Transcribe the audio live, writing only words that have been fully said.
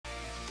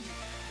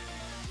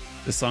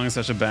This song is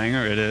such a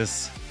banger, it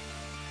is.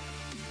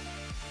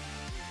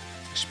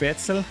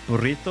 Spätzle,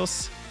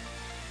 burritos.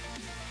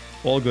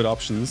 All good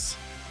options.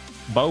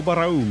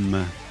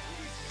 Baubarum.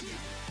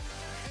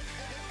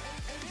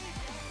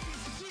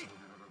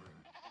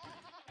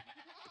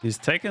 He's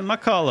taking my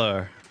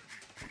collar.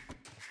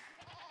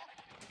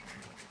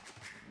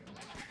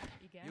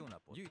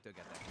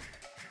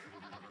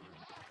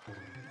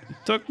 He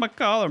took my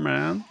collar,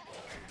 man.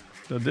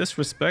 The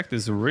disrespect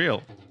is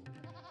real.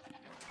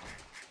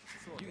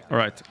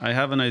 Alright, I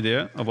have an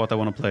idea of what I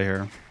want to play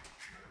here.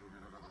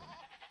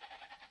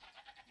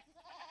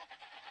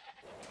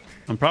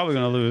 I'm probably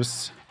gonna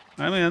lose.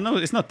 I mean, I know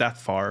it's not that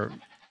far.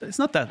 It's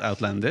not that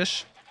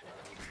outlandish.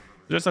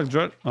 Just like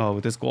oh,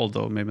 with this gold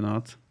though, maybe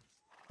not.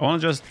 I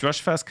want to just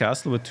drush fast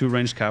castle with 2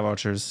 ranged cav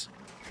archers,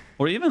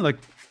 or even like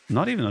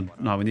not even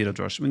a. No, we need a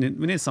drush. We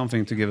need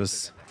something to give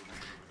us.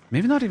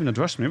 Maybe not even a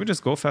drush. Maybe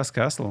just go fast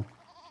castle.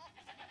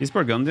 He's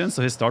Burgundian,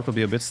 so his start will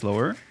be a bit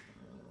slower.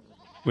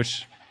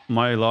 Which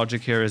my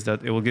logic here is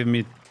that it will give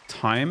me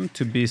time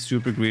to be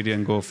super greedy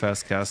and go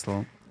fast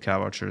castle cav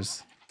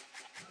archers.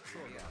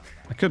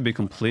 I could be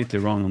completely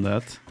wrong on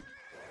that,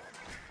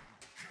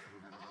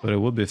 but it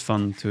would be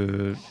fun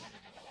to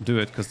do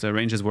it because the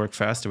ranges work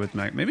faster with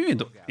mag. Maybe we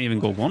don't even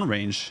go 1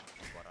 range.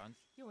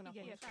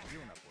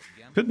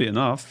 Could be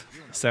enough.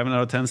 7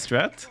 out of 10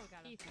 strat.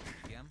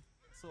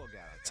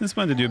 Since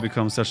when did you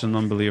become such a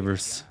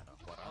non-believers?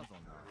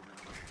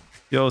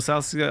 Yo,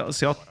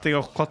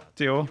 Salsiatio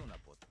Cotio.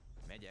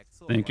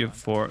 Thank you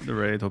for the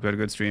raid. Hope you had a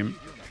good stream.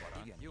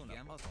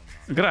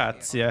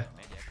 Grazie.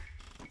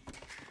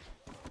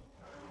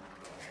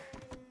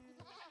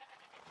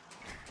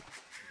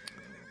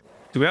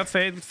 Do we have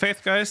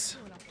faith, guys?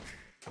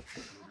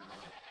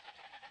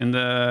 In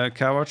the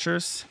cow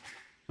archers?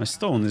 My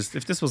stone is...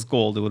 If this was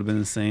gold, it would have been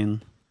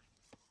insane.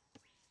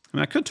 I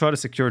mean, I could try to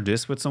secure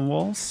this with some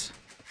walls.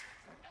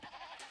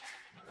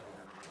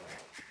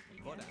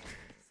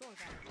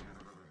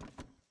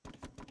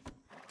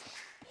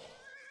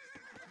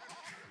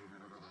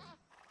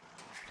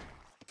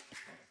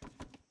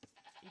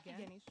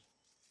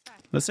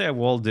 Let's say I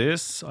wall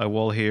this, I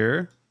wall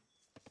here.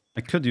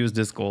 I could use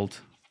this gold.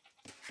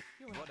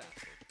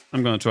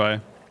 I'm gonna try.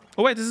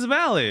 Oh wait, this is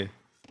Valley!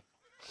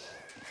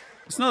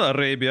 It's not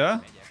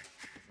Arabia.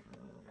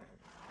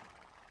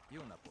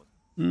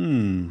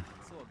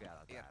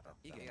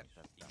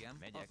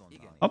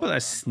 How about I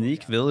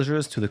sneak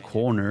villagers to the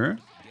corner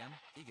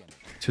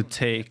to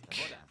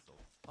take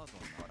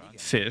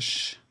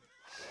fish?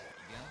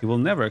 You will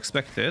never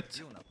expect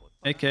it.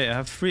 Okay, I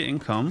have free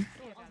income.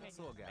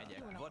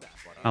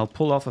 I'll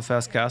pull off a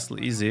fast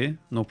castle easy,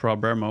 no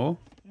problemo.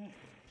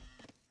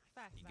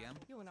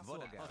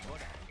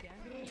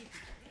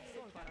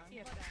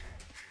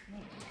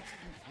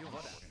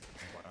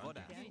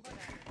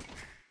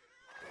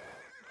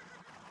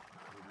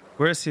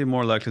 Where is he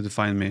more likely to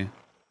find me?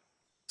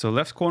 So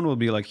left corner will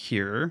be like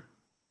here.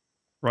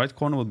 Right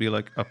corner will be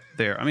like up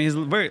there. I mean, he's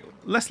very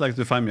less likely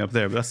to find me up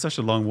there, but that's such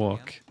a long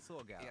walk.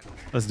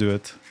 Let's do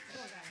it.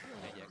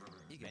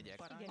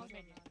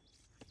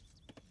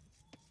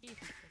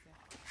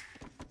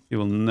 He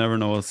will never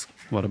know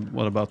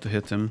what about to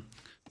hit him.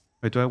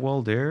 Wait, do I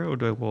wall there or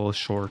do I wall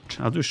short?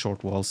 I'll do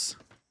short walls.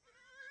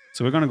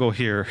 So we're gonna go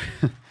here.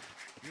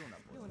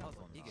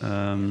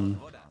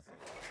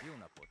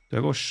 Do I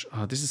go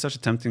oh, this is such a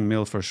tempting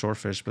meal for a short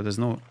fish, but there's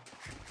no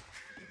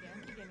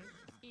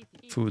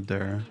food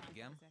there.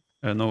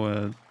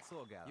 No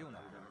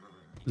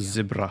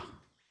zebra.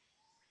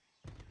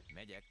 I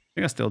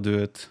think I still do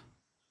it.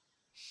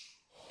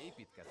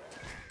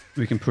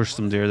 We can push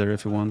some deer there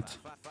if we want.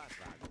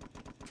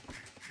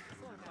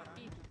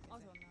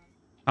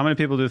 How many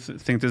people do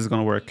think this is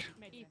gonna work?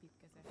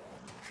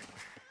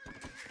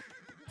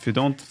 If you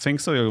don't think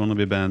so, you're gonna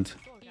be banned.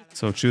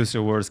 So choose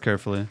your words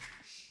carefully.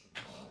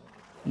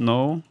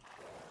 No.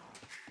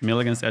 Mill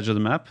against edge of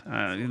the map?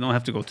 You don't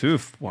have to go too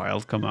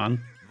wild, come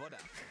on.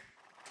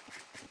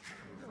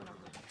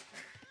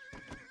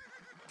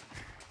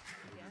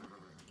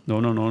 No,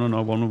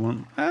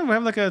 1-1. We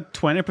have like a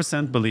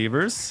 20%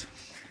 believers.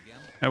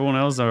 Everyone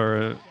else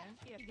are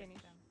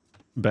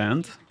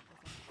banned.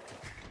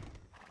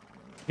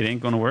 It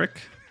ain't gonna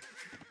work.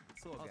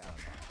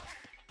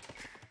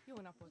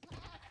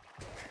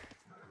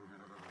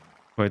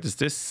 Wait, is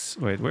this...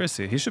 Wait, where is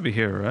he? He should be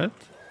here, right?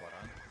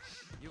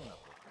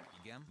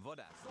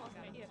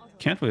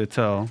 Can't really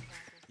tell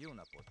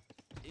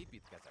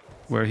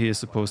where he is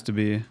supposed to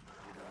be.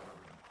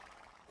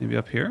 Maybe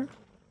up here?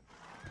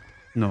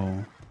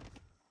 No.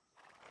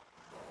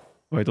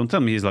 Wait, don't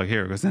tell me he's like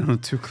here, because then I'm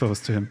too close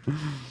to him.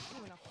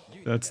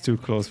 That's too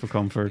close for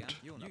comfort.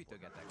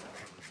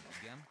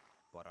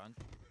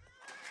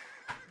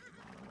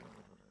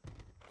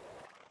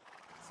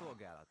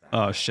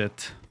 Oh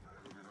shit.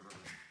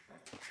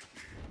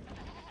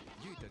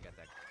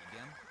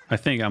 I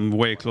think I'm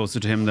way closer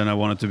to him than I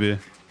wanted to be.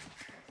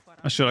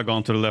 I should have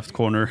gone to the left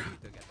corner.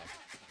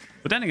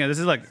 But then again, this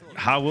is like,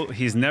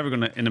 he's never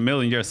gonna in a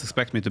million years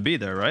expect me to be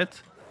there, right?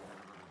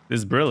 This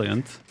is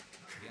brilliant.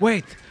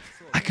 Wait,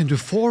 I can do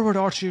forward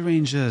archery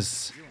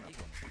ranges.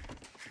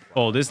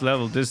 Oh, this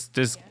level, this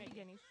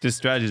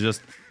strategy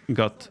just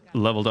got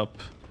leveled up.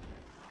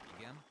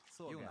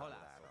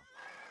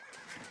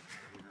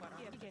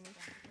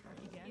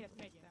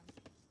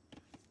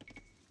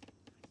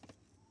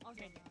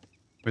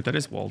 Wait, that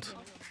is walled.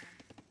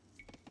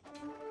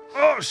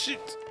 Oh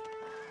shit!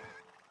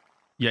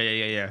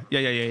 Yeah.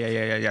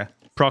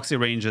 Proxy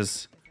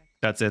ranges.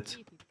 That's it.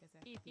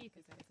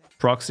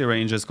 Proxy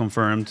ranges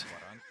confirmed.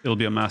 It'll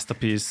be a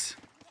masterpiece.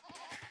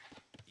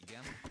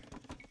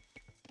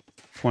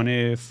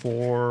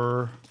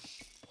 24...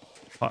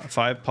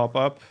 5 pop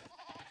up.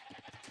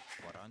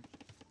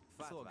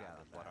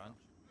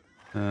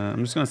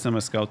 I'm just gonna send my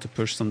scout to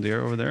push some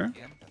deer over there.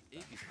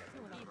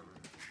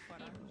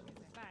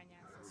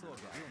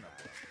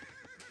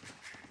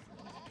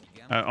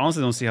 I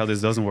honestly don't see how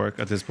this doesn't work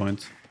at this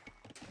point.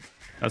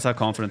 That's how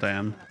confident I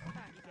am.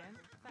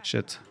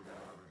 Shit.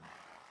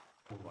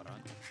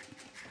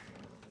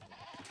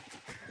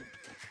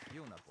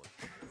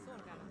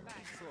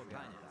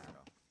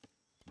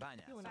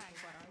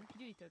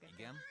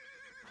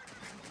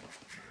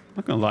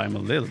 Not gonna lie, I'm a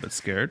little bit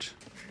scared.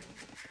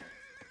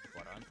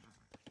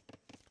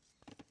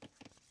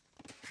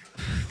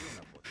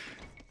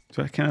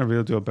 Can I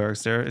really do a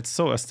barracks there? It's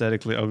so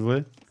aesthetically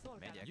ugly.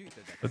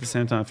 At the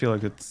same time, I feel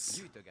like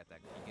it's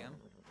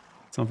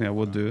something I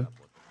would do.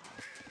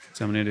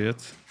 So I'm an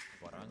idiot.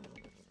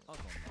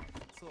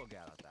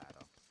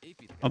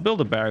 I'll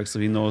build a barracks so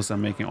he knows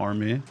I'm making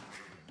army.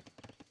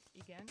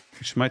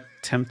 Which might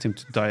tempt him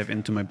to dive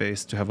into my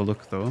base to have a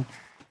look, though.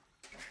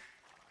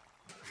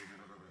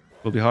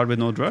 Will be hard with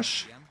no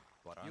drush.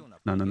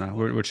 No.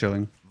 We're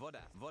chilling.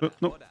 Oh,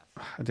 no,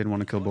 I didn't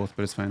want to kill both,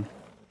 but it's fine.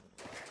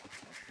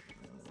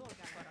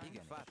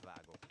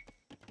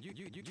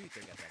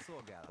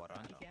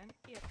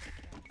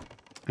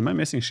 Am I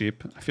missing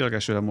sheep? I feel like I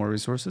should have more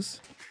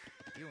resources.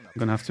 I'm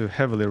gonna have to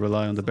heavily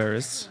rely on the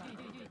berries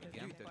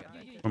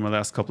for my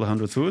last couple of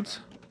hundred food.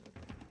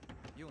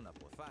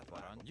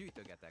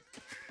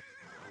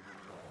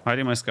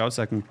 Hiding my scouts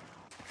so I can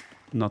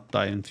not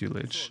die in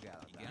fuelage.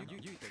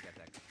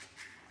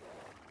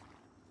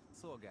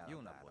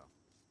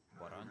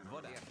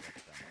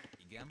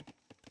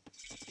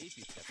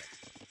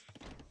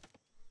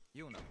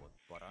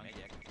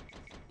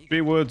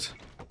 Be wood.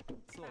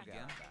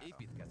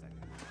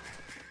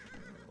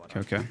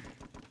 Okay.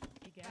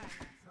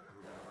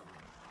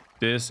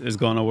 This is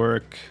gonna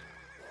work.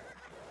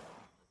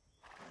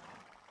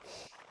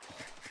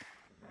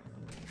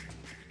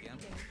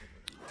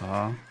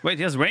 Wait,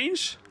 he has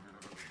range?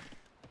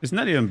 Isn't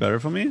that even better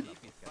for me?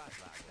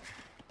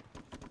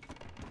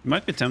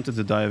 Might be tempted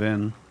to dive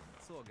in.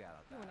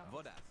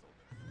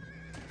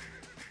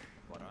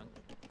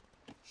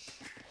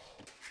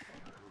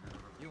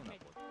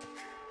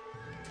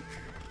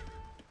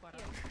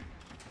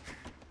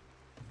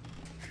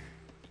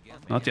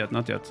 Not yet,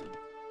 not yet.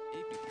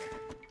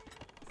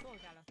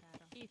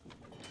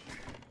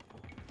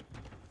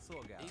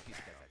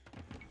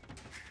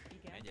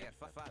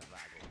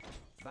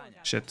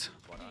 Shit.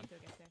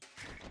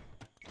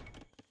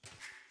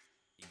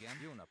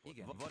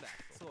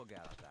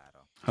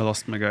 I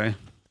lost my guy.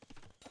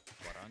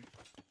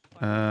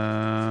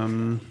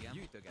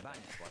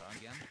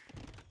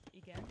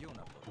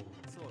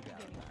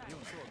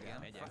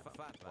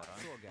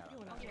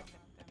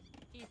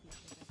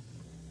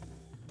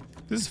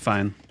 This is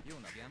fine.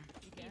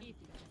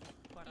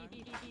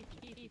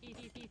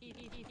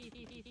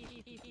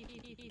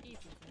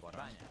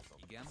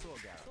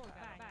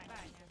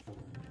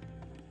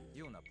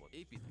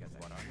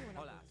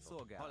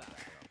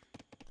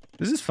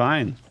 This is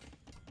fine.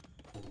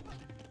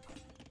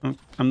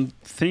 I'm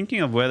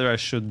thinking of whether I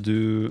should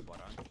do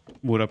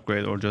wood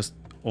upgrade or just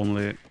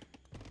only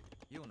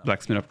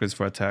blacksmith upgrades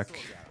for attack.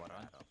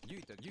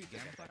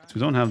 So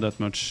we don't have that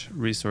much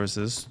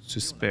resources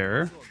to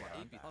spare.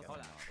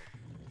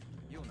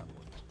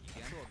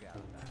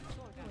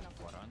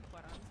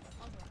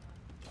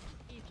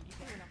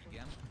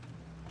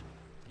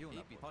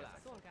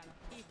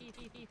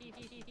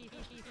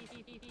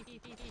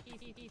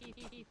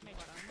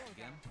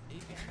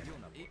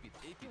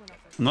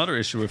 Another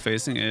issue we're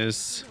facing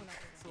is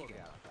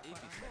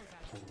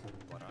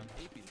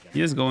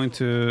he is going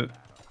to...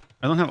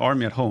 I don't have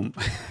army at home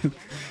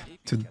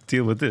to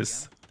deal with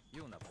this.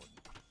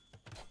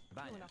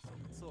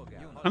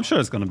 I'm sure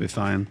it's gonna be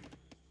fine.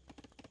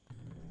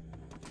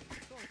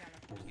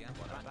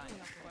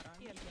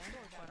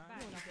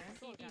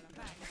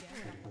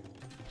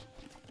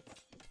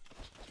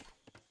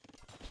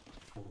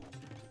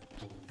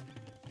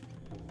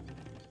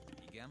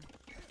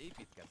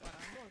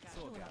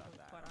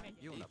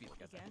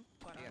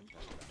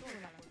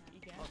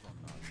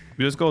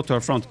 We just go to our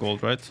front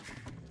gold, right?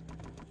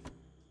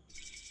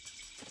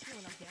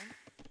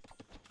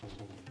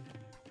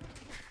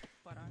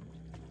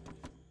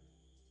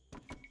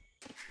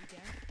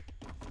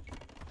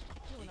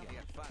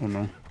 Oh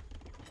no.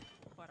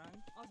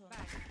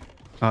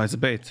 Ah, it's a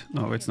bait.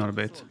 No, it's not a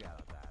bait.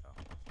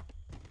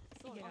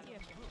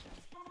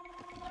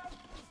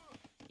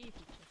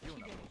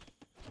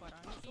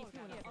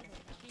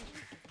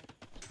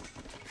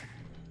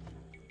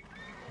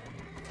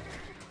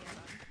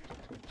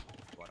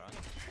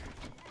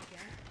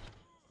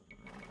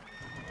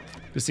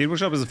 The seed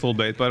workshop is a full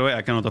bait, by the way.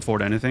 I cannot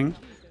afford anything.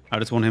 I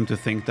just want him to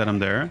think that I'm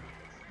there.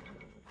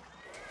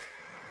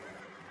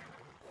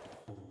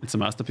 It's a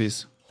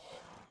masterpiece.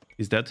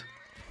 He's dead.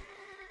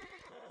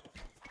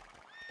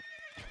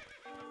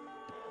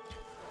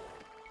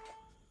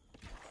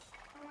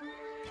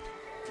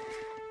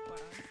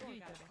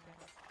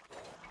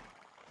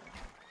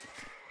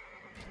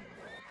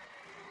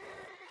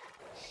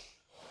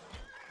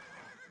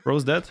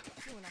 Bro's dead.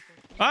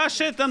 Ah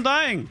shit, I'm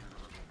dying!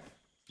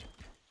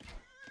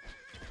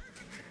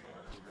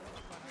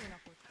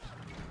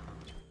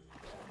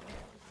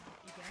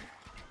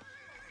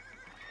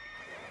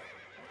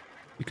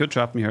 You could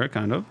trap me here,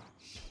 kind of.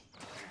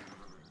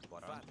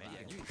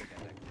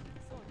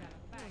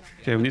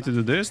 Okay, we need to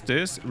do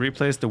this,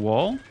 replace the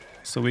wall,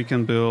 so we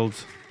can build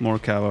more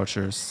cav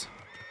archers.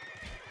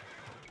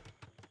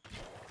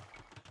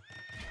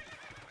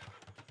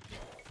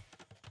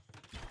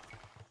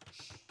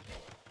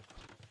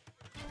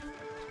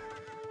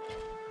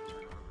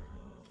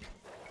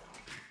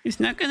 It's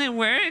not gonna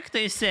work,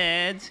 they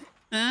said.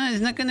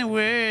 It's not gonna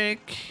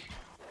work.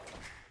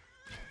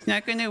 It's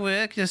not gonna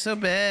work, you're so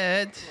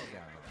bad.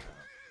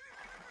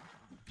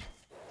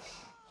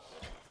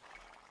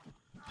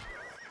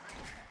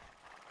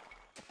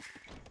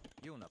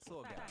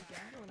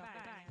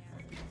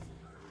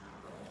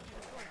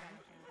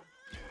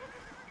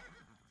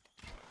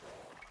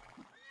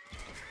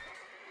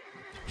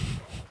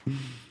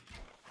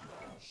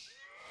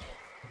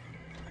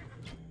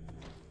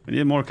 We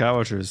need more cow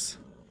archers.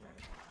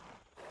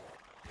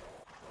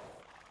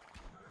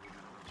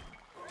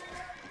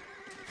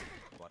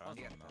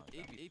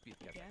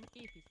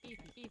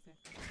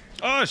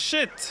 Oh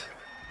shit!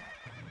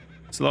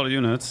 It's a lot of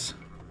units.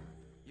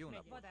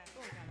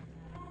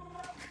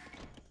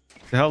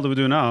 The hell do we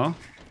do now?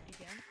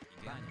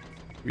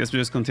 I guess we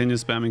just continue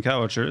spamming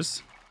cow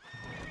archers.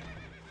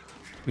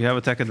 We have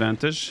attack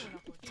advantage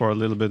for a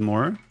little bit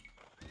more.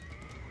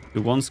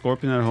 Do one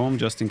scorpion at home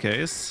just in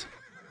case.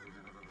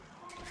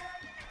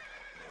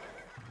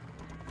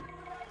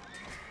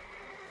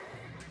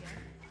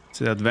 It's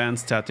the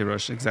advanced Tatty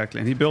Rush, exactly.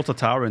 And he built a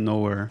tower in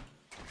nowhere.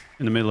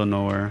 In the middle of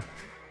nowhere.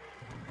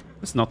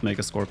 Let's not make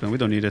a scorpion. We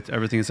don't need it.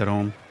 Everything is at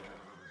home.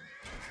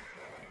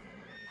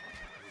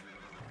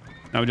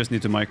 Now we just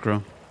need to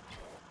micro.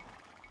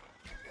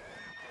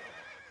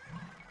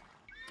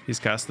 He's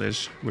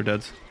Castlish. We're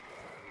dead.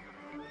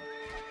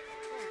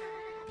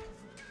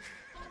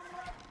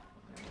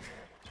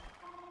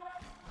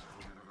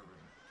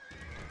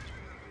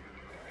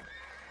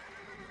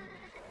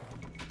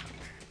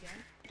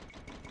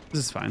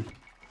 This is fine.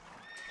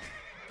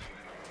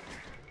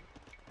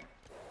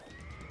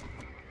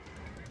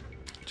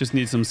 Just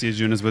need some siege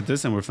units with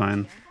this and we're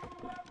fine.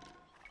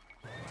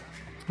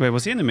 Wait,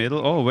 was he in the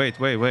middle? Oh, wait.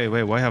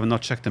 Why have I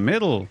not checked the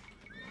middle?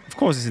 Of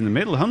course he's in the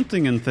middle,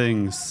 hunting and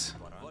things.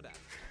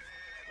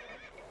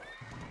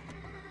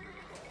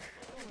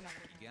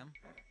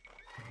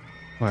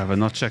 Why have I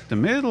not checked the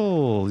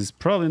middle? He's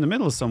probably in the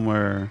middle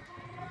somewhere.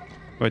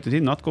 Wait, did he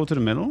not go to the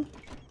middle?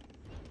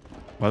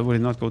 Why would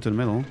he not go to the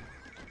middle?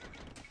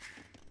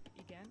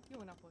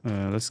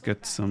 Let's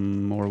get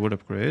some more wood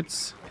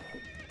upgrades.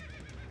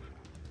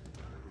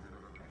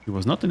 He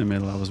was not in the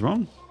middle, I was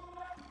wrong.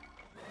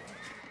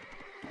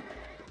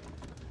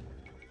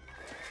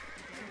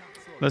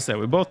 Let's say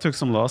we both took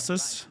some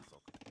losses.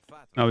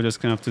 Now we're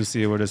just gonna have to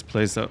see where this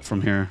plays out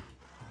from here.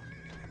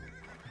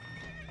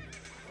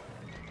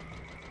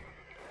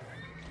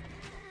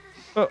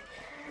 Oh.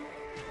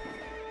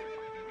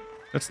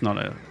 That's not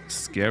a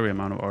scary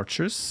amount of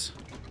archers.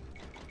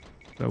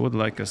 I would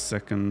like a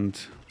second.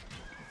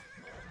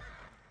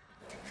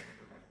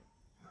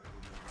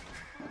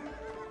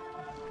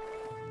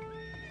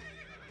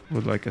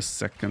 Would like a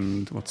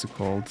second, what's it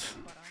called?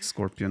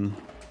 Scorpion.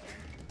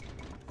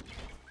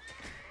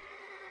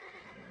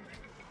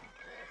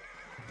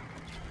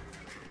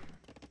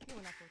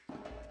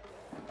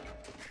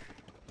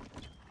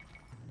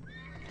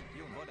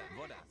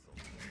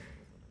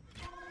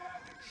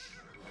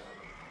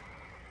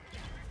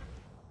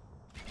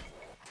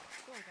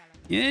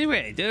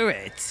 Anyway, do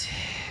it.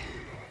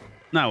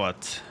 Now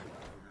what?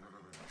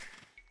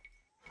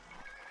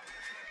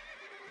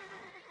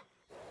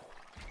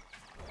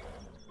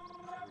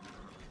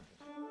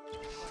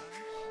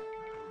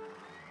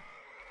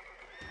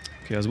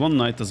 Okay, has one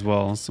knight as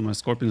well, so my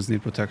scorpions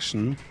need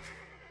protection.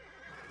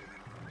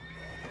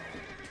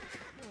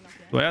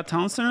 Do I add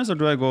town centers or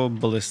do I go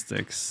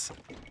ballistics?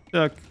 I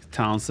feel like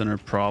town center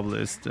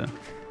probably is the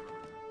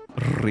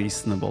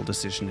reasonable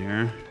decision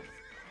here.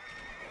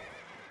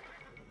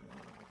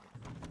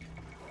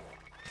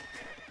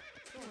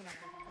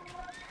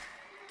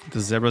 The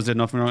zebras did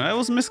nothing wrong. I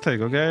was a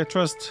misclick, okay? I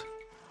trust.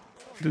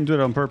 Didn't do it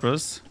on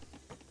purpose.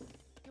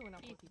 Do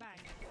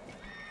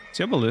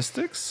you have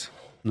ballistics?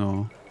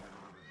 No.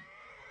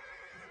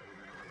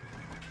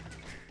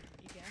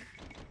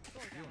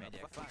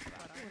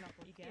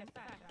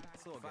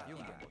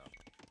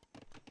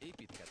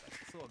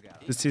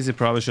 This TC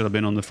probably should have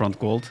been on the front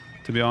gold,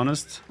 to be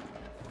honest.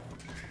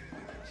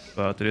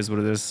 But it is what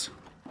it is.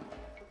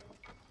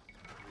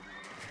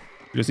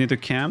 We just need to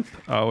camp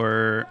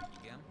our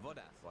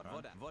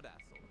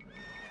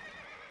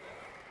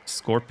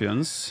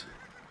scorpions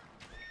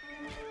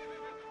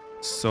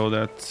so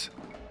that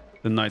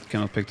the knight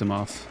cannot pick them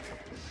off.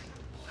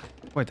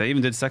 Wait, I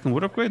even did second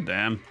wood upgrade?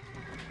 Damn.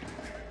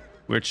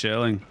 We're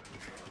chilling.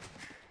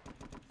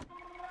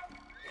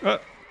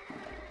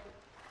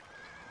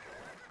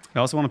 I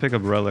also want to pick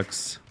up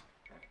relics.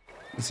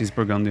 It's these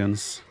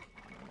Burgundians.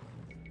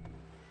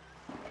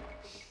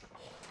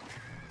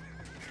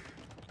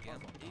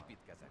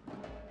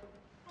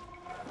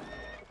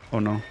 Oh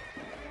no.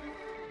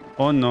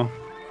 Oh no.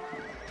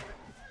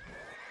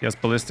 He has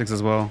ballistics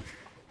as well.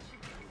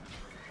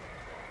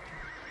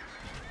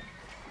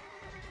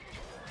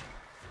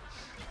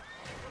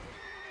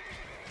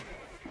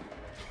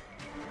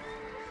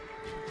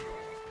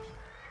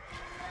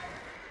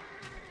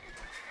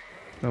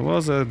 That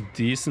was a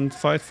decent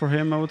fight for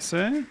him, I would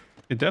say.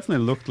 It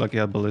definitely looked like he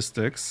had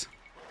ballistics.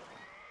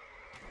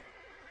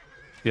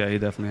 Yeah, he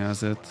definitely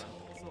has it.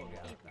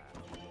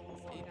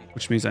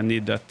 Which means I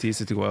need that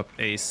TC to go up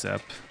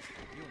ASAP.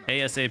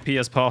 ASAP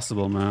as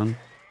possible, man.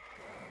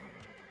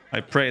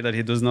 I pray that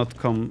he does not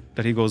come,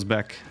 that he goes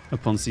back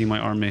upon seeing my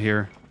army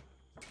here.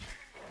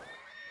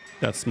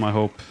 That's my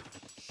hope.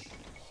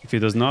 If he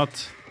does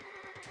not,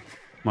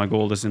 my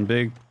gold is in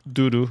big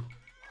doo-doo.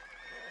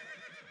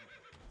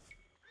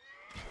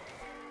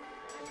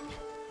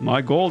 My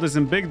gold is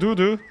in big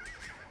doo-doo.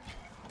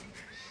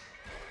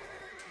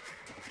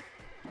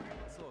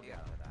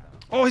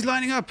 Oh, he's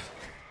lining up.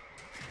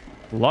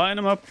 Line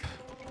him up.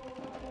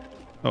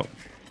 Oh.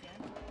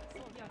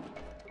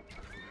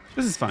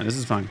 This is fine, this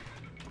is fine.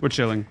 We're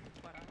chilling.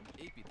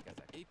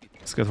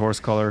 Let's get horse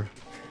color.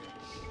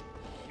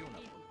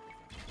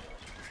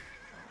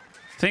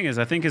 Thing is,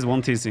 I think he's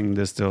one teasing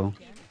this still.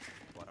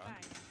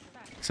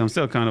 So I'm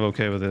still kind of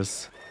okay with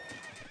this.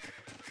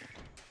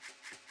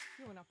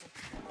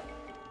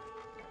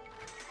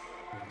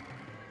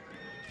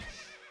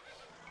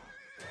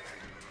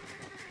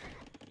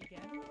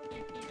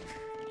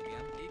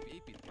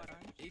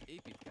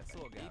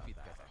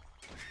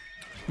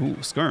 Ooh,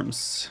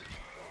 skirms.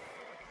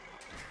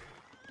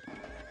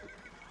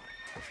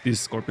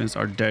 These scorpions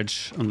are dead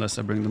unless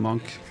I bring the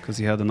monk, because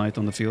he had the knight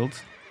on the field.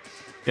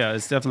 Yeah,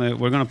 it's definitely...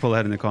 We're gonna pull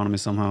ahead in economy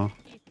somehow.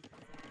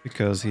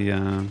 Because he's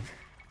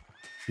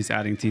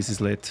adding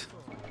TCs late.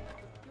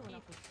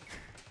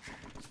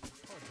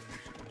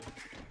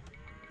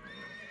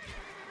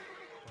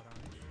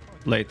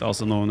 Late,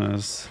 also known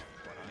as...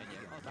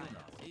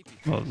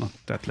 Well, not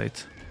that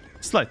late.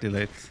 Slightly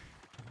late.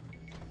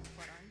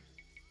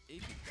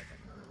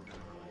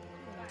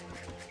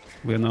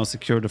 We have now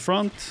secured the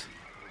front.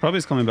 Probably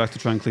is coming back to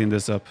try and clean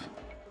this up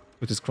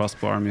with his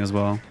crossbow army as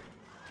well.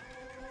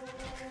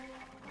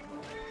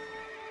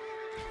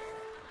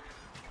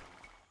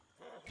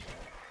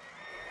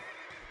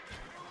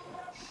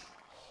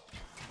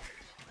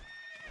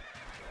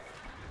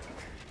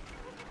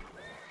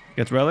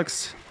 Get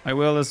relics. I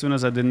will as soon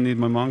as I didn't need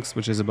my monks,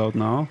 which is about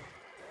now.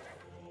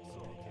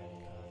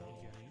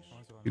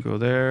 You go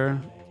there.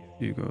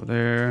 You go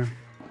there.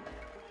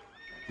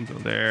 You go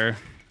there.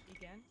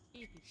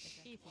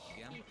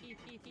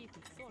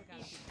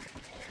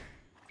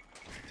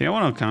 I think I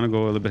want to kind of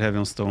go a little bit heavy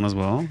on stone as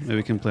well. Maybe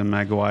we can play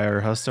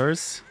Maguire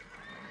Hussars.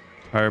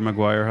 Hire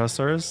Maguire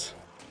Hussars.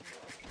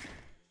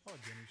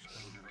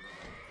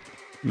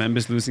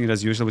 Members losing it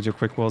as usual with your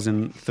quick walls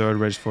in third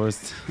Rage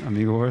Forest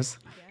Amigo Wars.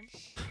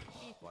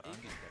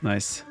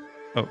 Nice.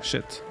 Oh,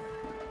 shit.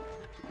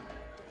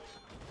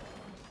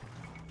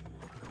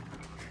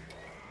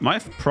 My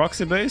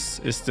proxy base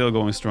is still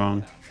going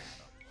strong.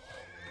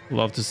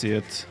 Love to see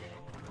it.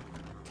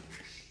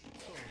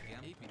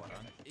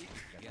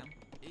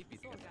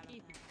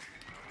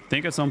 I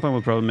think at some point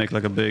we'll probably make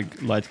like a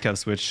big light cav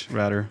switch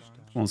rather,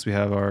 once we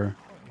have our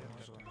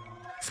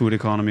food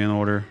economy in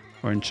order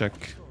or in check.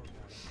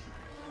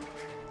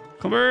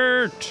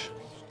 Convert!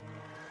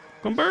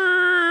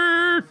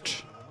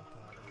 Convert!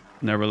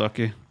 Never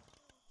lucky.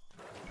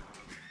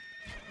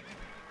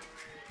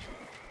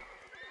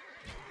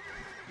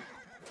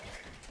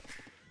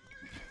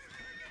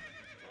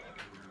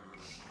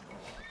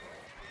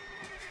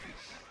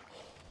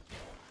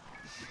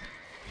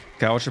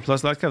 Coucher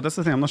plus light cap, that's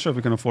the thing, I'm not sure if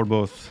we can afford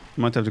both.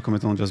 We might have to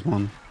commit on just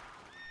one.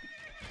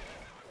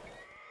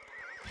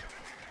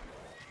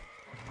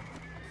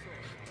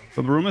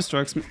 Barome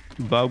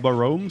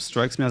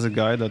strikes me as a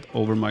guy that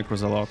over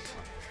micros a lot.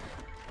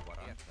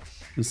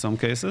 In some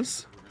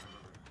cases.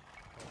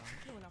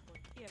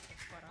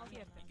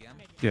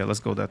 Yeah,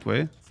 let's go that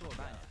way.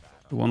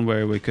 The one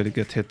where we could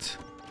get hit.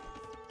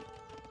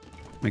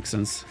 Makes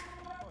sense.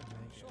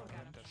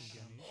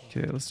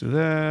 Okay, let's do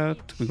that.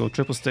 We go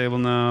triple stable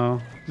now.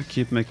 We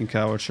keep making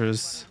cow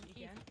archers.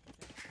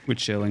 We're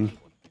chilling.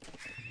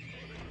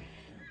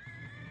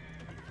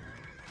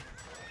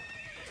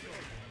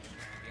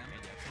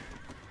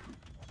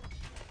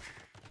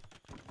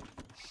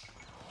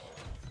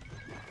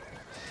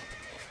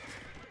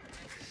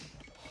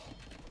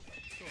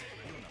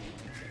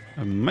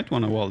 I might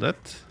want to wall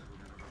that.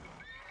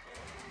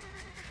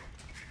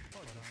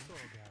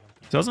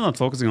 He's also not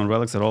focusing on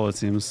relics at all, it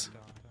seems.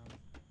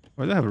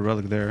 Why do they have a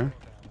relic there?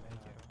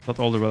 Thought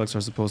all the relics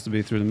are supposed to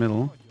be through the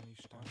middle.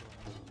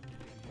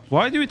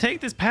 Why do we take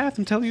this path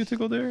and tell you to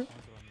go there?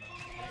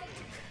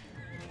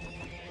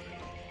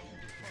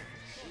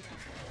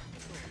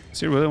 Does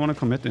he really want to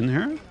commit in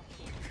here?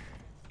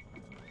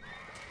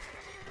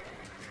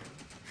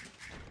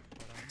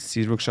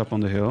 Seed workshop on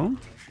the hill.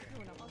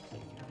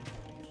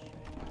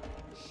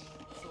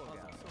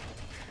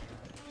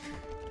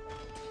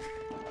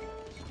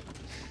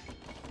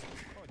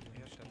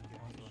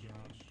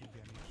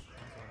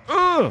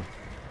 Ugh!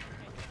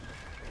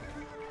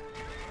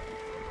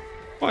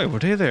 Why were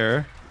they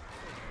there?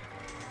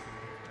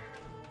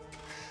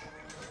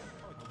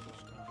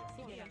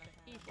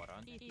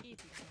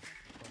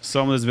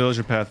 Some of this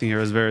villager pathing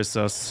here is very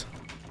sus.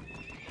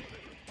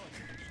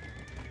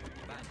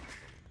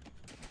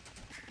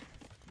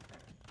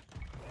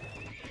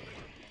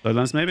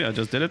 Bloodlands maybe? I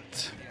just did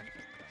it.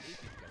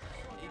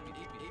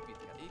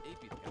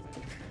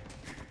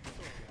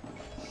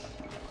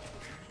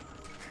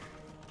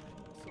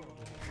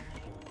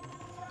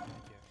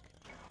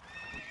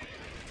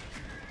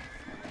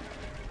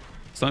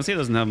 As long as he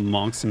doesn't have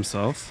monks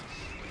himself.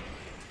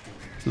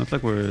 It's not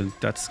like we're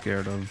that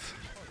scared of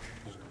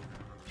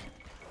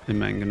the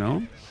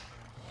Mangano.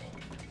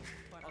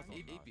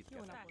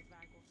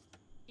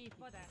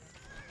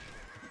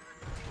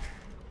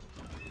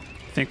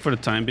 I think for the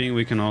time being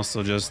we can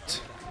also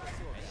just...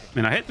 I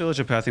mean, I hate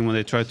villager pathing when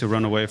they try to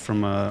run away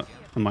from a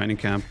mining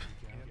camp.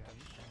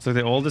 It's like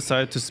they all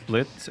decide to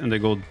split and they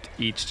go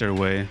each their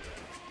way.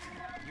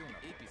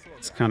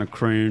 It's kind of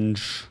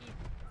cringe.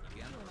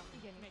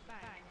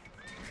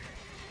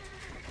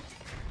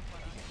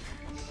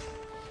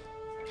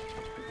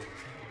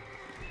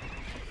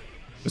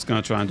 Just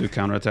gonna try and do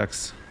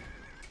counterattacks.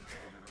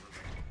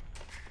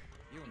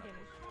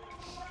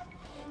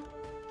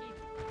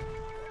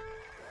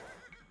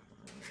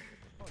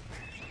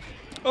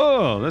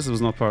 Oh, this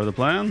was not part of the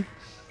plan.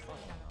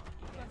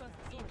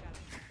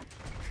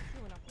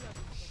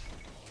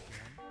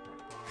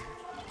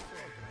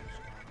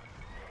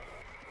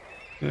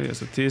 Okay,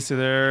 there's a TC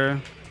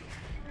there.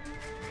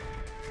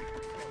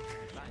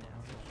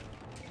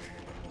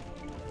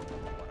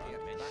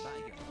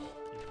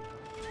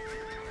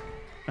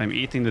 I'm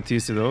eating the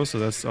TC though, so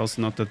that's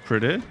also not that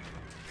pretty.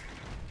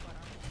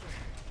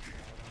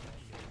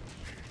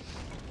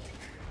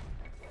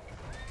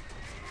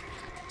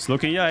 It's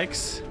looking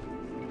yikes.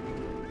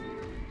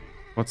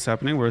 What's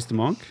happening? Where's the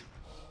monk?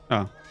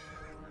 Oh.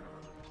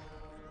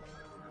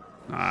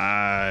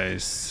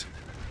 Nice.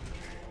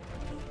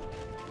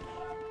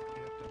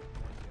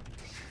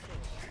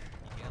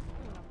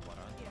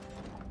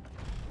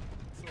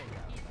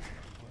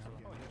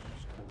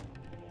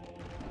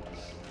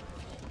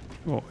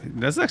 Oh,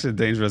 that's actually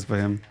dangerous by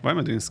him. Why am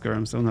I doing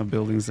skirms? I don't have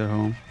buildings at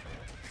home.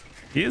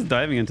 He is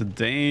diving into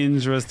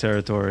dangerous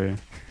territory.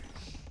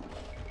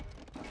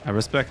 I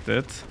respect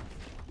it.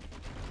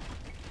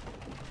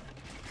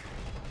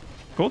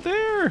 Go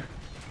there!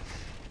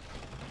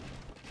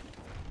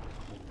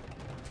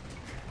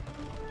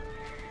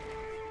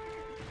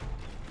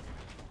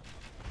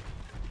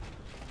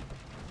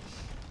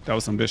 That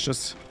was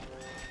ambitious.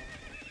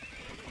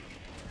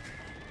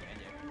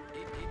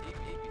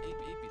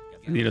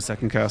 I need a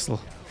second castle.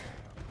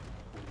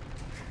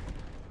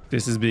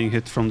 This is being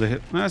hit from the hill.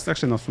 No, it's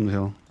actually not from the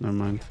hill. Never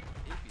mind.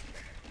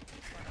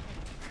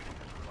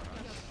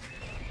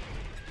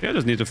 Yeah, I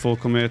just need to full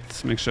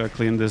commit. Make sure I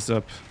clean this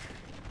up.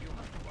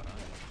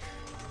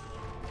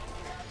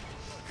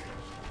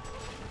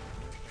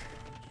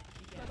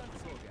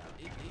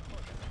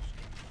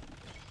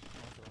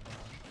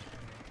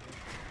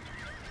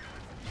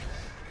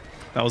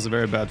 That was a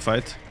very bad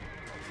fight.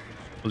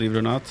 Believe it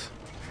or not.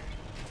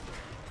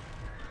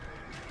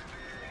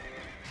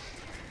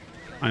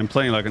 I'm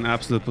playing like an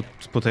absolute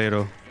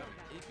potato.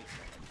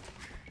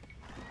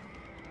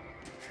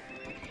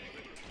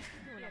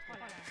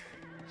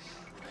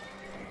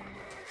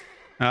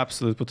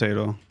 Absolute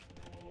potato.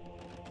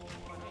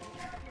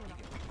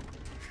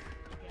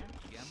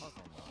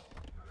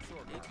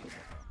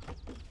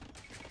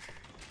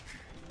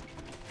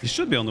 He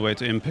should be on the way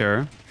to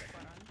impair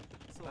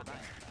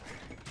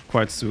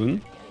quite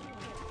soon.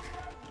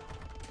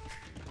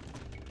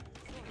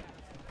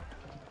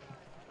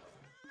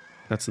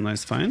 That's a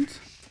nice find.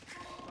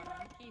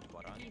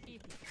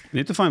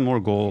 Need to find more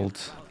gold.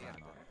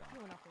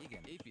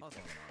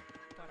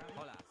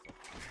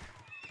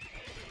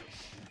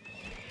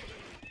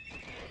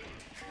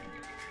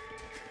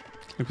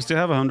 We still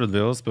have 100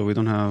 vills, but we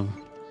don't have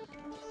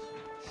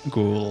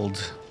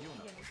gold.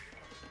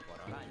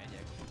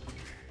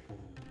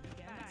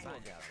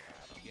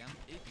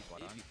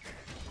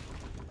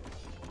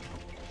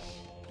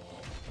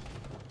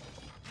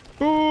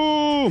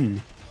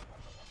 Boom!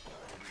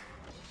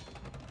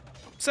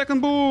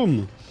 Second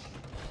boom!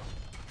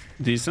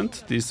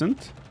 Decent,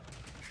 decent.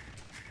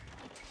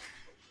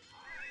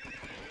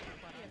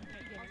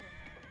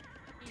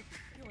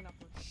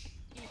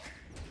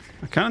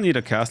 I kind of need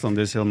a castle on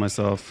this hill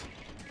myself.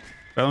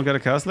 If I don't get a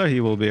castle there, he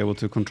will be able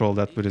to control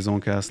that with his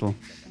own castle.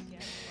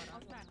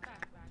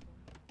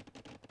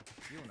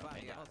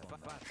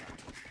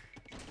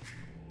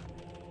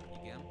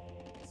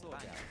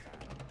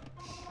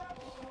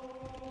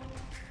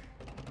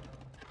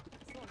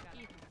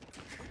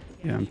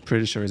 Yeah, I'm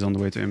pretty sure he's on the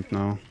way to imp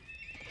now.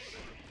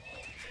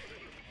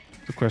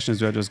 The question is,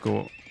 do I just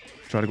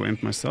try to go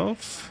imp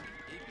myself?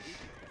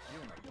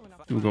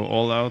 Do we go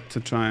all out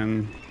to try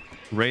and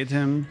raid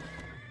him?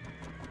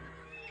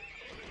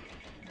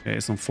 Okay,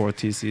 he's on 4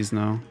 TCs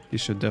now. He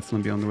should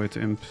definitely be on the way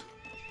to imp.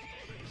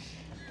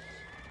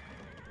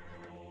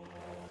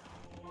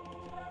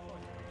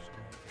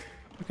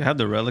 Okay, I have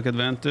the relic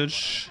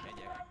advantage.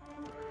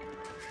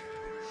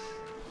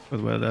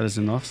 But whether that is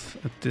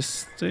enough at this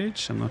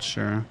stage, I'm not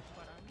sure.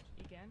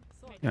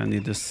 Yeah, I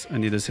need this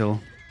hill.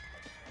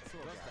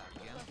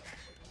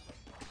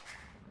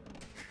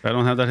 If I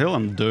don't have that hill,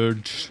 I'm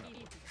dead.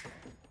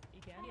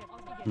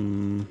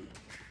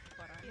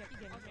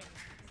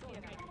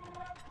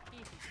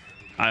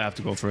 I have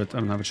to go for it. I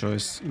don't have a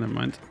choice. Never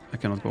mind. I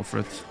cannot go for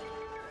it.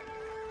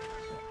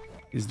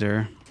 He's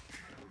there.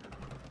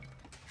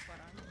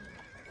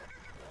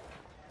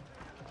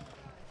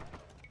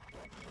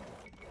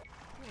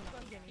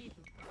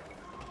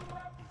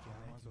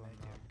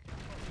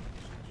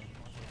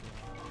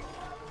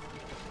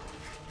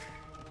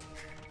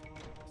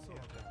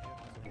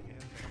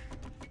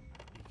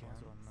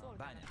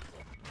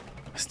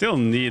 I still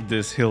need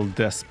this hill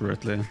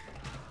desperately.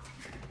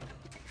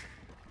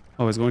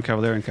 Oh, he's going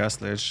Cavalier and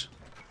Castle Age.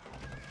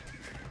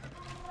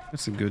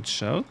 That's a good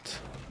shout.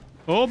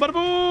 Oh, bada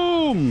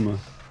boom!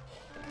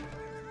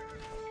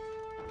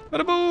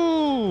 Bada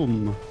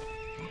boom!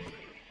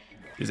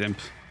 He's imp.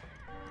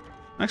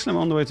 Actually,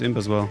 I'm on the way to imp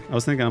as well. I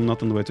was thinking I'm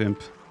not on the way to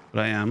imp,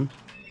 but I am.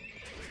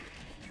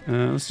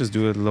 Let's just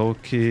do it low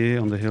key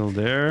on the hill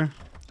there.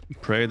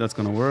 Pray that's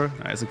gonna work.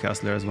 Ah, it's a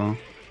castle there as well.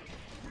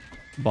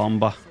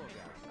 Bomba.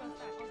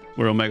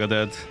 We're Omega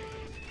dead.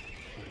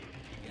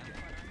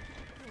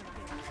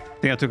 I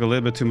think I took a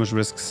little bit too much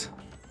risks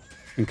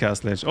in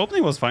Castle Age.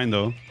 Opening was fine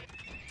though.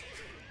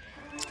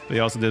 But he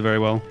also did very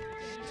well.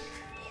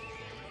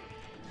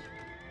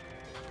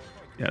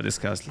 Yeah, this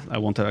castle. I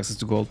won't have access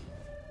to gold.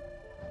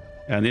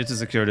 Yeah, I need to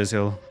secure this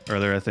hill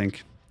earlier, I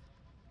think.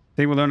 I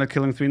think we learned that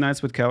killing 3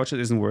 knights with couches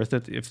isn't worth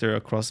it if there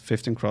are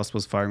 15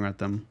 crossbows firing at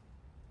them.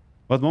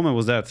 What moment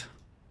was that?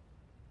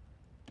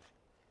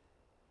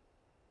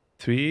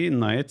 3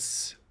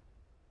 knights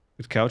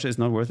with couches is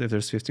not worth it if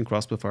there's 15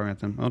 crossbows firing at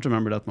them. I don't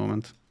remember that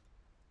moment.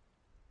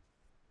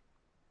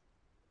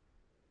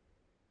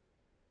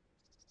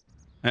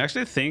 I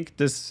actually think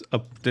this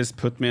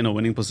put me in a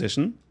winning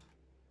position,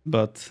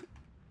 but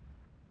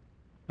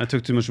I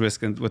took too much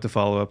risk with the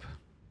follow-up.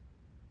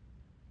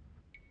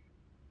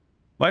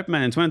 White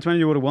man, in 2020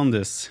 you would have won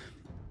this.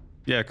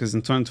 Yeah, because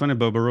in 2020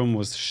 Boba Room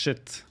was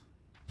shit.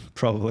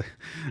 Probably.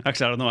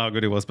 Actually, I don't know how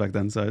good he was back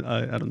then, so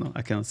I don't know.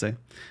 I cannot say.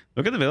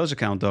 Look at the village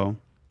account, though.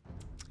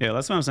 Yeah,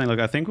 that's what I'm saying. Like,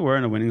 I think we were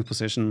in a winning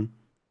position.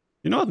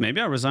 You know what?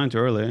 Maybe I resigned too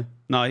early.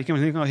 No, he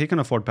can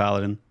afford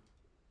Paladin.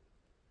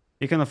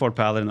 He can afford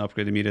Paladin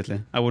upgrade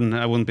immediately. I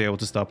wouldn't be able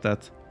to stop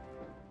that.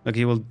 Like,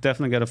 he will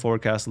definitely get a 4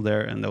 castle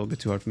there, and that would be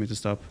too hard for me to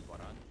stop.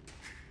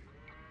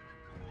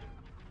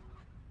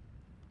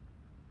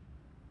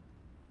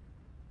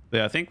 But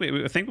yeah, I think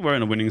we're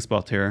in a winning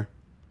spot here.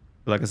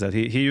 Like I said,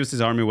 he used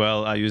his army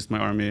well. I used my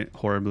army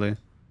horribly,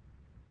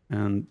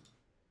 and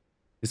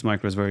his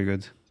micro is very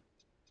good.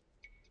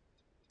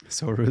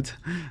 So rude.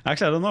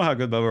 Actually, I don't know how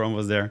good Baba Ram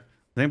was there.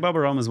 I think Baba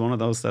Ram is one of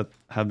those that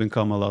have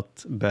become a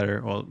lot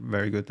better or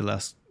very good the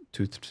last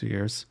 2 to 3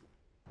 years.